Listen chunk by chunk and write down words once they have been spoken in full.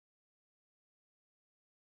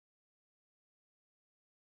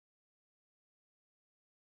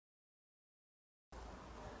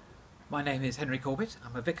My name is Henry Corbett.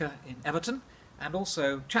 I'm a vicar in Everton and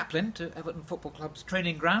also chaplain to Everton Football Club's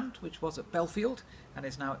training ground, which was at Belfield and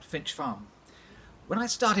is now at Finch Farm. When I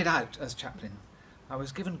started out as chaplain, I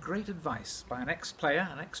was given great advice by an ex-player,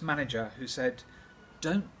 an ex-manager who said,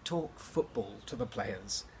 "Don't talk football to the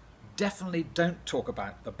players. Definitely don't talk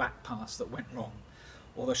about the back pass that went wrong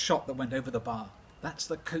or the shot that went over the bar. That's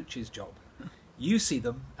the coach's job. You see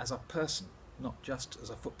them as a person, not just as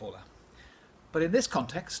a footballer." But in this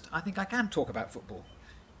context, I think I can talk about football.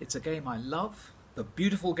 It's a game I love, the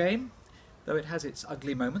beautiful game, though it has its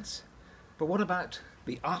ugly moments. But what about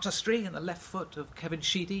the artistry in the left foot of Kevin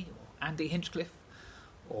Sheedy or Andy Hinchcliffe,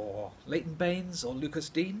 or Leighton Baines or Lucas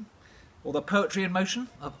Dean, or the poetry in motion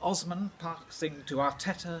of Osman passing to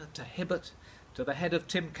Arteta, to Hibbert, to the head of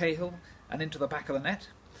Tim Cahill and into the back of the net?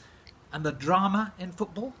 And the drama in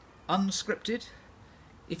football, unscripted.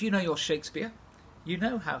 If you know your Shakespeare, you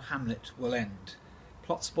know how Hamlet will end.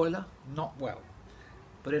 Plot spoiler, not well.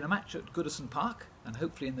 But in a match at Goodison Park, and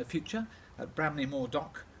hopefully in the future at Bramley Moor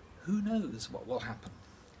Dock, who knows what will happen?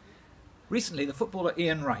 Recently, the footballer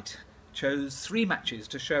Ian Wright chose 3 matches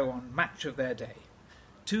to show on Match of their Day.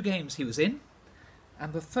 2 games he was in,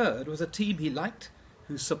 and the third was a team he liked,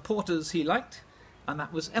 whose supporters he liked, and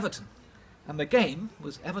that was Everton. And the game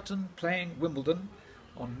was Everton playing Wimbledon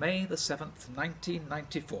on May the 7th,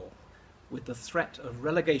 1994. With the threat of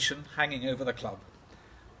relegation hanging over the club.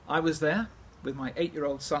 I was there with my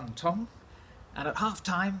 8-year-old son Tom, and at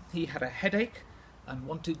half-time he had a headache and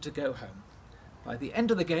wanted to go home. By the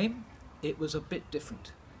end of the game, it was a bit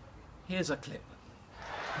different. Here's a clip.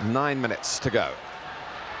 9 minutes to go.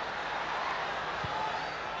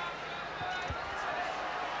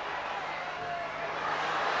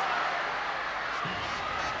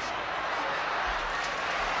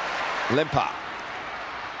 Limper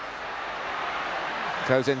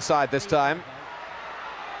goes inside this time.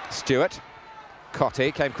 Stewart.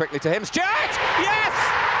 Cotty came quickly to him. Stewart! Yes!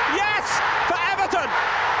 Yes! For Everton!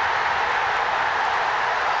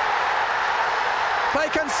 They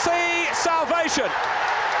can see salvation.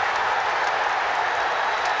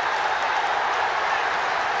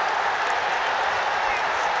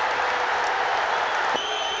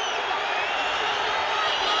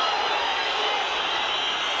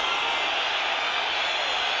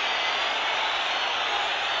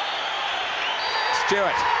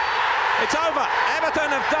 Stewart. It's over.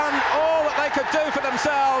 Everton have done all that they could do for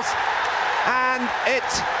themselves, and it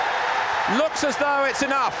looks as though it's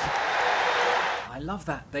enough. I love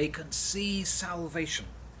that. They can see salvation.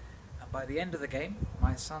 And by the end of the game,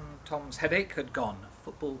 my son Tom's headache had gone.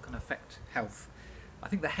 Football can affect health. I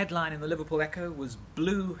think the headline in the Liverpool Echo was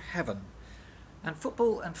Blue Heaven. And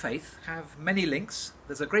football and faith have many links.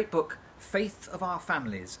 There's a great book, Faith of Our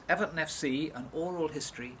Families, Everton FC, An Oral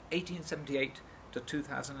History, 1878 to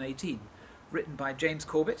 2018, written by James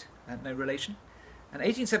Corbett, no relation. And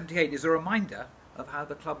 1878 is a reminder of how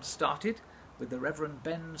the club started, with the Reverend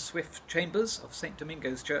Ben Swift Chambers of St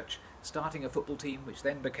Domingo's Church starting a football team which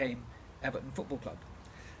then became Everton Football Club.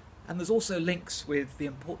 And there's also links with the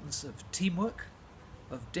importance of teamwork,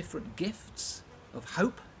 of different gifts, of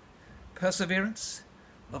hope, perseverance,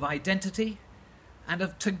 of identity, and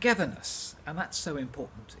of togetherness, and that's so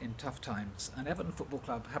important in tough times. And Everton Football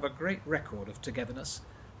Club have a great record of togetherness,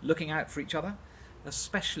 looking out for each other,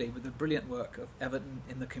 especially with the brilliant work of Everton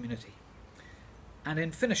in the community. And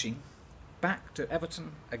in finishing, back to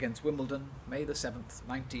Everton against Wimbledon, May the 7th,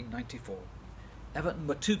 1994. Everton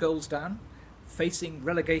were 2 goals down, facing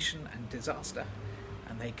relegation and disaster,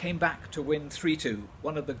 and they came back to win 3-2,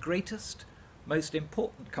 one of the greatest, most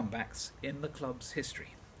important comebacks in the club's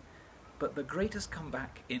history. But the greatest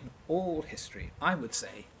comeback in all history, I would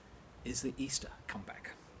say, is the Easter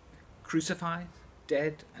comeback. Crucified,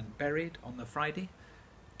 dead and buried on the Friday,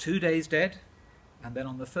 2 days dead, and then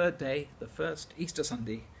on the 3rd day, the first Easter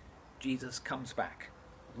Sunday, Jesus comes back,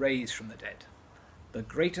 raised from the dead. The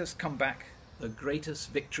greatest comeback, the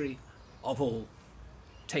greatest victory of all.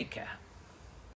 Take care.